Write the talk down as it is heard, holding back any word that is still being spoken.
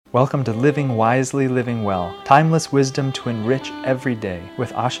Welcome to Living Wisely, Living Well, timeless wisdom to enrich every day,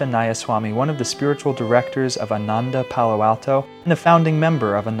 with Asha Nayaswami, one of the spiritual directors of Ananda Palo Alto and a founding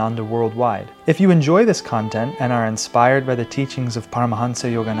member of Ananda Worldwide. If you enjoy this content and are inspired by the teachings of Paramahansa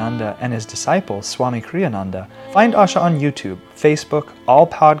Yogananda and his disciple, Swami Kriyananda, find Asha on YouTube, Facebook, all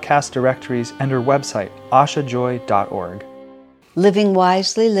podcast directories, and her website, ashajoy.org. Living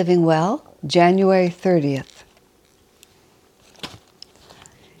Wisely, Living Well, January 30th.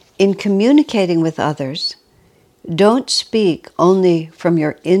 In communicating with others, don't speak only from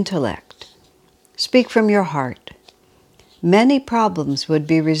your intellect. Speak from your heart. Many problems would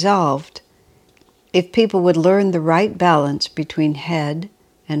be resolved if people would learn the right balance between head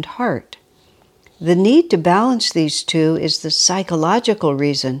and heart. The need to balance these two is the psychological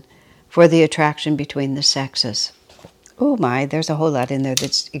reason for the attraction between the sexes. Oh my, there's a whole lot in there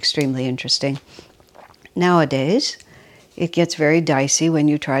that's extremely interesting. Nowadays, it gets very dicey when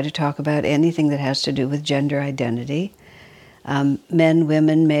you try to talk about anything that has to do with gender identity. Men,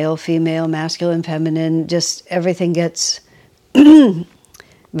 women, male, female, masculine, feminine, just everything gets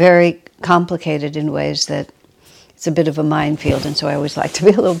very complicated in ways that it's a bit of a minefield, and so I always like to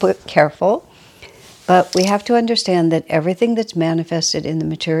be a little bit careful. But we have to understand that everything that's manifested in the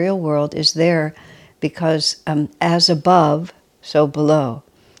material world is there because as above, so below.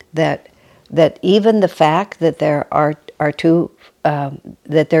 That even the fact that there are two,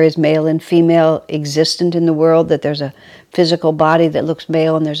 that there is male and female existent in the world, that there's a physical body that looks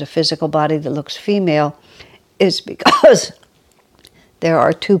male and there's a physical body that looks female, is because there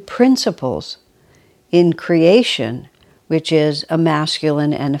are two principles in creation, which is a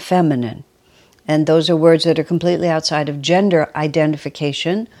masculine and a feminine. And those are words that are completely outside of gender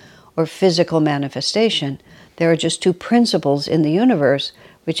identification or physical manifestation. There are just two principles in the universe,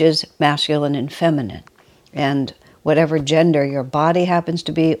 which is masculine and feminine. And whatever gender your body happens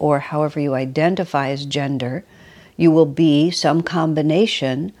to be, or however you identify as gender, you will be some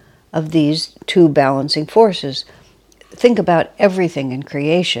combination of these two balancing forces. Think about everything in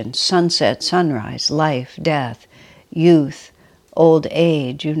creation: sunset, sunrise, life, death, youth, old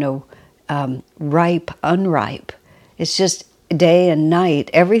age, ripe, unripe. It's just day and night.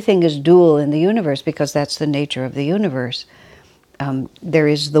 Everything is dual in the universe because that's the nature of the universe. There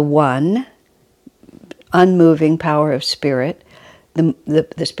is the one, unmoving power of spirit.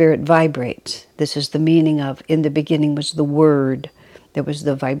 The spirit vibrates. This is the meaning of, in the beginning was the word. There was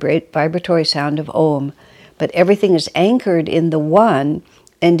the vibratory sound of Om. But everything is anchored in the one,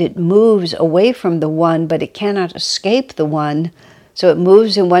 and it moves away from the one, but it cannot escape the one. So it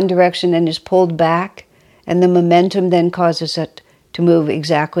moves in one direction and is pulled back, and the momentum then causes it to move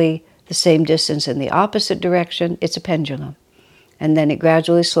exactly the same distance in the opposite direction. It's a pendulum. And then it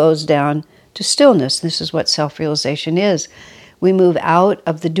gradually slows down to stillness. This is what self-realization is. We move out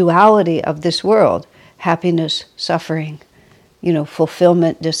of the duality of this world: happiness, suffering,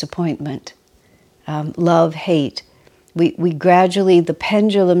 fulfillment, disappointment, love, hate. We gradually, the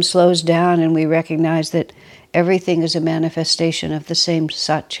pendulum slows down, and we recognize that everything is a manifestation of the same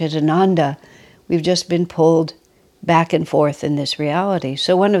Satchidananda. We've just been pulled back and forth in this reality.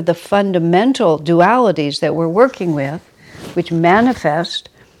 So one of the fundamental dualities that we're working with, which manifest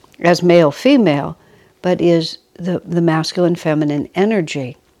as male-female, but is the masculine-feminine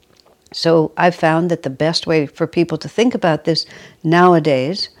energy. So I've found that the best way for people to think about this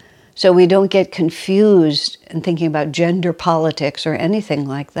nowadays, so we don't get confused in thinking about gender politics or anything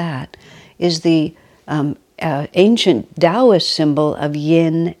like that, is the ancient Taoist symbol of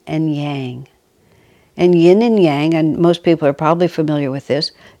yin and yang. And yin and yang, and most people are probably familiar with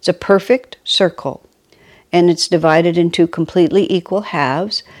this, it's a perfect circle. And it's divided into completely equal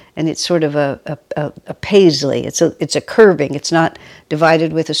halves, and it's sort of a paisley. It's a curving. It's not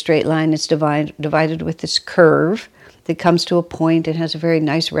divided with a straight line. It's divided with this curve that comes to a point and has a very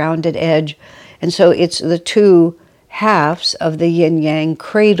nice rounded edge. And so it's the two halves of the yin-yang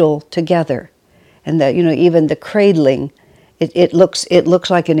cradle together. And even the cradling, it looks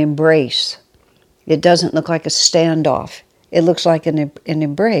like an embrace. It doesn't look like a standoff. It looks like an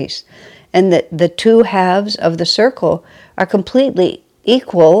embrace. And the two halves of the circle are completely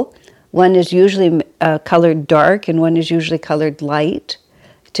equal. One is usually colored dark and one is usually colored light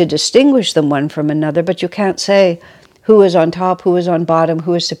to distinguish them one from another, but you can't say who is on top, who is on bottom,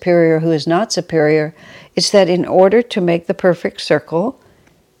 who is superior, who is not superior. It's that in order to make the perfect circle,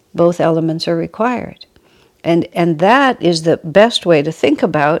 both elements are required. And that is the best way to think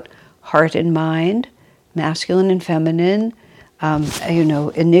about heart and mind, masculine and feminine,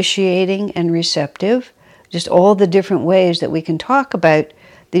 initiating and receptive, just all the different ways that we can talk about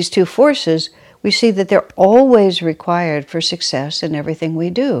these two forces we see that they're always required for success in everything we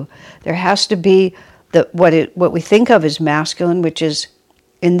do. There has to be what we think of as masculine, which is,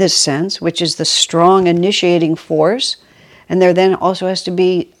 in this sense, which is the strong initiating force, and there then also has to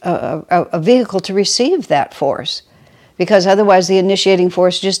be a vehicle to receive that force, because otherwise the initiating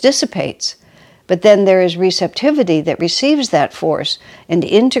force just dissipates. But then there is receptivity that receives that force and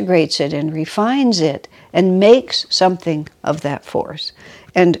integrates it and refines it and makes something of that force.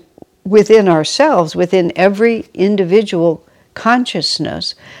 And within ourselves, within every individual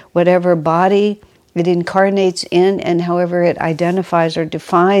consciousness, whatever body it incarnates in and however it identifies or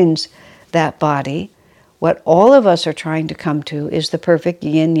defines that body, what all of us are trying to come to is the perfect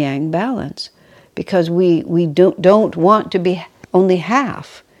yin-yang balance. Because we don't want to be only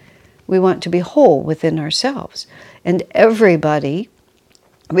half. We want to be whole within ourselves. And everybody,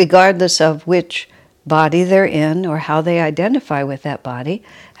 regardless of which body they're in or how they identify with that body,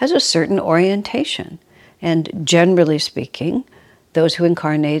 has a certain orientation. And generally speaking, those who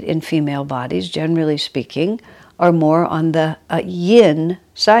incarnate in female bodies, generally speaking, are more on the yin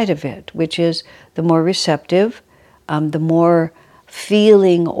side of it, which is the more receptive, the more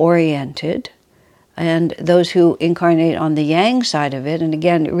feeling-oriented. And those who incarnate on the yang side of it, and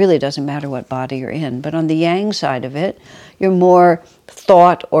again, it really doesn't matter what body you're in, but on the yang side of it, you're more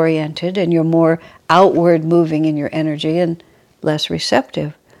thought-oriented and you're more outward moving in your energy and less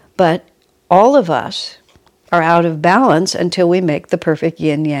receptive. But all of us are out of balance until we make the perfect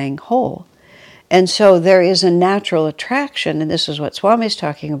yin-yang whole. And so there is a natural attraction, and this is what Swami's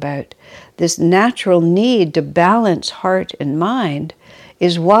talking about, this natural need to balance heart and mind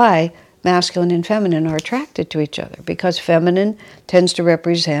is why masculine and feminine are attracted to each other, because feminine tends to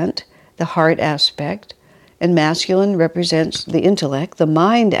represent the heart aspect, and masculine represents the intellect, the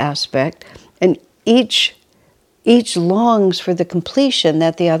mind aspect, and each longs for the completion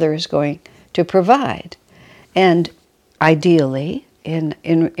that the other is going to provide. And ideally,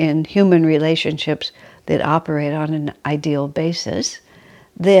 in human relationships that operate on an ideal basis,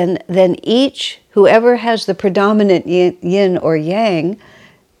 then each, whoever has the predominant yin or yang,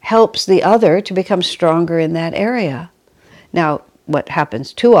 helps the other to become stronger in that area. Now, what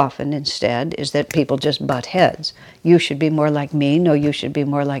happens too often instead is that people just butt heads. You should be more like me. No, you should be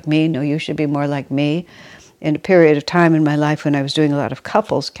more like me. No, you should be more like me. In a period of time in my life when I was doing a lot of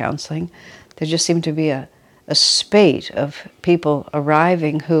couples counseling, there just seemed to be a spate of people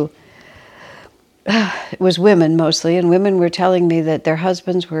arriving who, it was women mostly, and women were telling me that their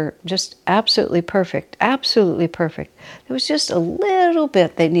husbands were just absolutely perfect. There was just a little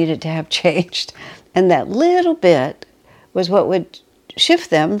bit they needed to have changed, and that little bit was what would shift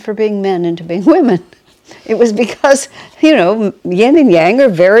them from being men into being women. It was because, yin and yang are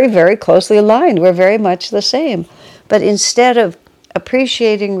very, very closely aligned. We're very much the same. But instead of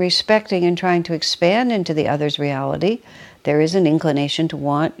appreciating, respecting, and trying to expand into the other's reality, there is an inclination to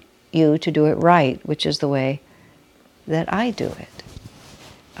want you to do it right, which is the way that I do it.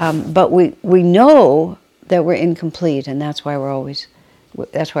 But we know that we're incomplete, and that's why we're always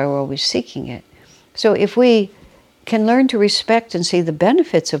seeking it. So if we can learn to respect and see the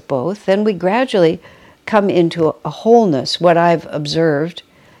benefits of both, then we gradually come into a wholeness. What I've observed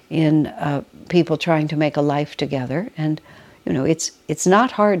in people trying to make a life together, and it's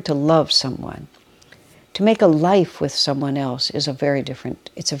not hard to love someone. To make a life with someone else is a very different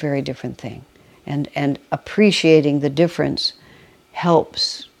thing. And appreciating the difference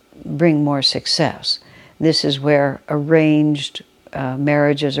helps bring more success. This is where arranged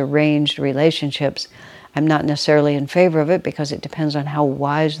marriages, arranged relationships, I'm not necessarily in favor of it because it depends on how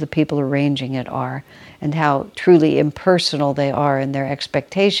wise the people arranging it are and how truly impersonal they are in their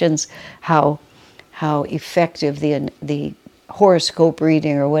expectations, how effective the horoscope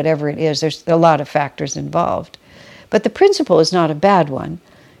reading or whatever it is. There's a lot of factors involved. But the principle is not a bad one,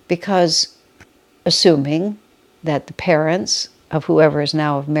 because assuming that the parents of whoever is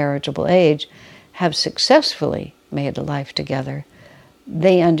now of marriageable age have successfully made a life together,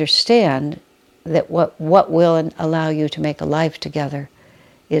 they understand that what will allow you to make a life together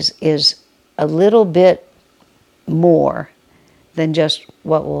is a little bit more than just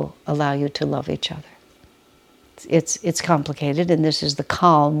what will allow you to love each other. It's complicated, and this is the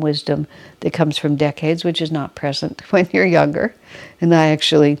calm wisdom that comes from decades, which is not present when you're younger. And I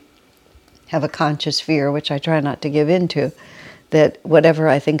actually have a conscious fear, which I try not to give into, that whatever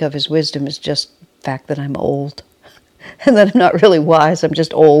I think of as wisdom is just the fact that I'm old, and that I'm not really wise, I'm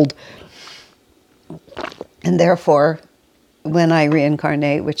just old. And therefore, when I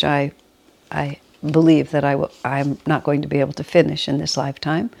reincarnate, which I believe that I'm not going to be able to finish in this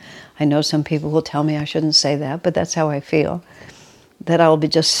lifetime. I know some people will tell me I shouldn't say that, but that's how I feel. that I'll be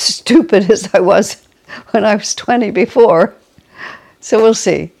just stupid as I was when I was 20 before. So we'll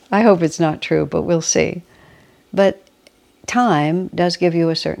see. I hope it's not true, but we'll see. But time does give you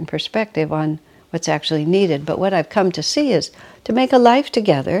a certain perspective on what's actually needed. But what I've come to see is to make a life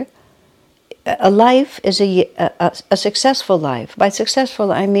together. A life is a successful life. By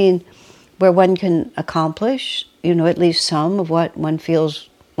successful, I mean where one can accomplish, at least some of what one feels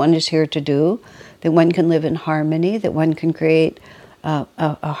one is here to do, that one can live in harmony, that one can create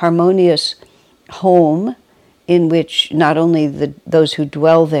a harmonious home in which not only those who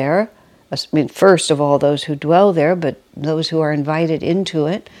dwell there, first of all those who dwell there, but those who are invited into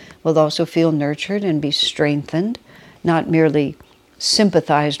it will also feel nurtured and be strengthened, not merely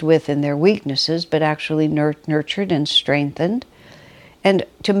sympathized with in their weaknesses, but actually nurtured and strengthened. And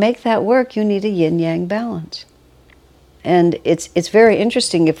to make that work, you need a yin-yang balance. And it's very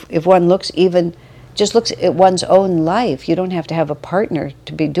interesting if one looks at one's own life. You don't have to have a partner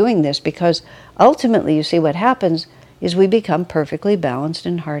to be doing this, because ultimately, you see, what happens is we become perfectly balanced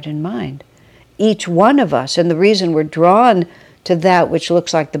in heart and mind. Each one of us, and the reason we're drawn to that which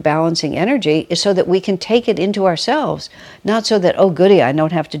looks like the balancing energy is so that we can take it into ourselves, not so that, oh goody, I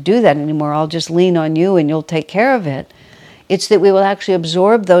don't have to do that anymore, I'll just lean on you and you'll take care of it. It's that we will actually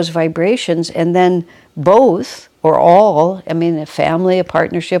absorb those vibrations, and then both, or all, a family, a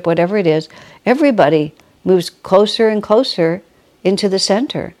partnership, whatever it is, everybody moves closer and closer into the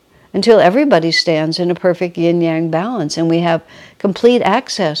center until everybody stands in a perfect yin-yang balance, and we have complete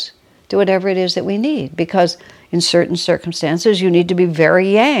access to whatever it is that we need. Because in certain circumstances, you need to be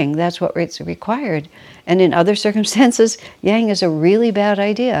very yang. That's what it's required. And in other circumstances, yang is a really bad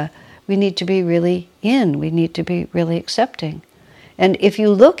idea. We need to be really yin. We need to be really accepting. And if you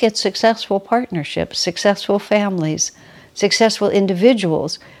look at successful partnerships, successful families, successful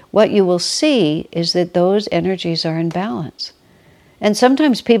individuals, what you will see is that those energies are in balance. And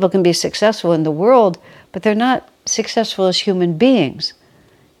sometimes people can be successful in the world, but they're not successful as human beings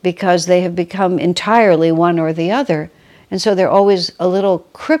because they have become entirely one or the other. And so they're always a little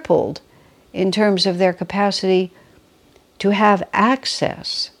crippled in terms of their capacity to have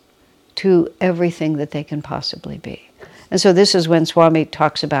access to everything that they can possibly be. And so this is when Swami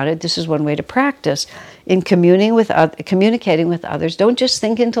talks about it. This is one way to practice in communicating with others. Don't just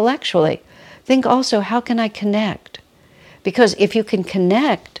think intellectually. Think also, how can I connect? Because if you can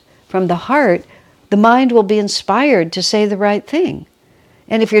connect from the heart, the mind will be inspired to say the right thing.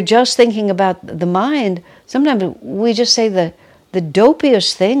 And if you're just thinking about the mind, sometimes we just say the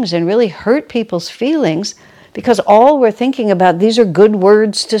dopiest things and really hurt people's feelings because all we're thinking about, these are good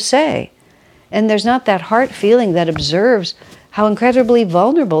words to say. And there's not that heart feeling that observes how incredibly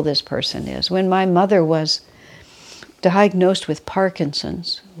vulnerable this person is. When my mother was diagnosed with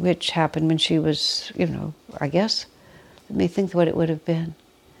Parkinson's, which happened when she was, I guess, let me think what it would have been.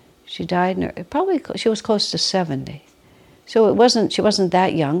 She died, she was close to 70. So she wasn't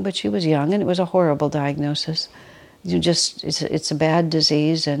that young, but she was young, and it was a horrible diagnosis. It's a bad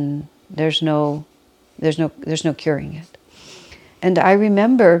disease, and there's no curing it. And I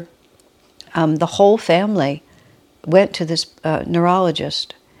remember the whole family went to this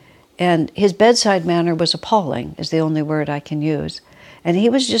neurologist, and his bedside manner was appalling, is the only word I can use. And he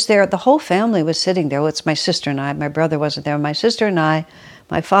was just there. The whole family was sitting there. Well, it's my sister and I. My brother wasn't there. My sister and I,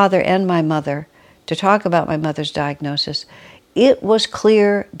 my father and my mother, to talk about my mother's diagnosis. It was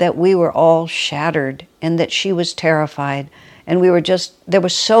clear that we were all shattered and that she was terrified. And there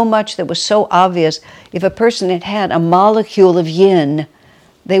was so much that was so obvious. If a person had had a molecule of yin,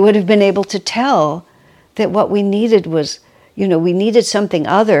 they would have been able to tell that what we needed was, we needed something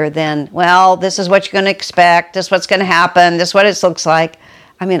other than, well, this is what you're going to expect, this is what's going to happen, this is what it looks like.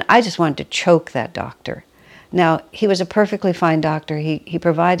 I just wanted to choke that doctor. Now, he was a perfectly fine doctor. He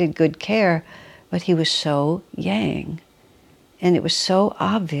provided good care, but he was so yang. And it was so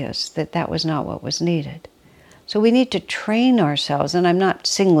obvious that that was not what was needed. So we need to train ourselves, and I'm not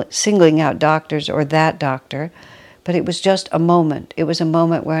singling out doctors or that doctor, but it was just a moment. It was a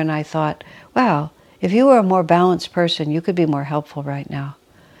moment when I thought, wow, if you were a more balanced person, you could be more helpful right now.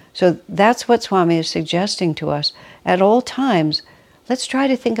 So that's what Swami is suggesting to us. At all times, let's try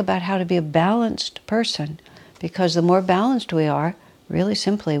to think about how to be a balanced person, because the more balanced we are, really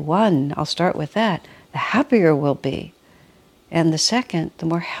simply, one, I'll start with that, the happier we'll be. And the second, the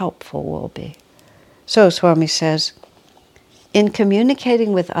more helpful we'll be. So Swami says, in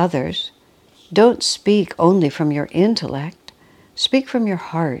communicating with others, don't speak only from your intellect, speak from your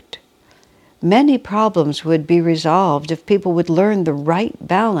heart. Many problems would be resolved if people would learn the right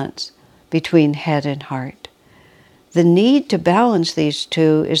balance between head and heart. The need to balance these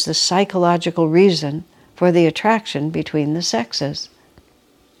two is the psychological reason for the attraction between the sexes.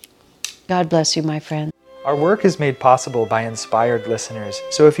 God bless you, my friend. Our work is made possible by inspired listeners,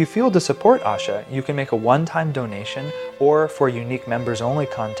 so if you feel to support Asha, you can make a one-time donation, or for unique members-only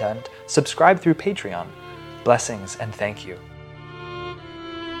content, subscribe through Patreon. Blessings and thank you.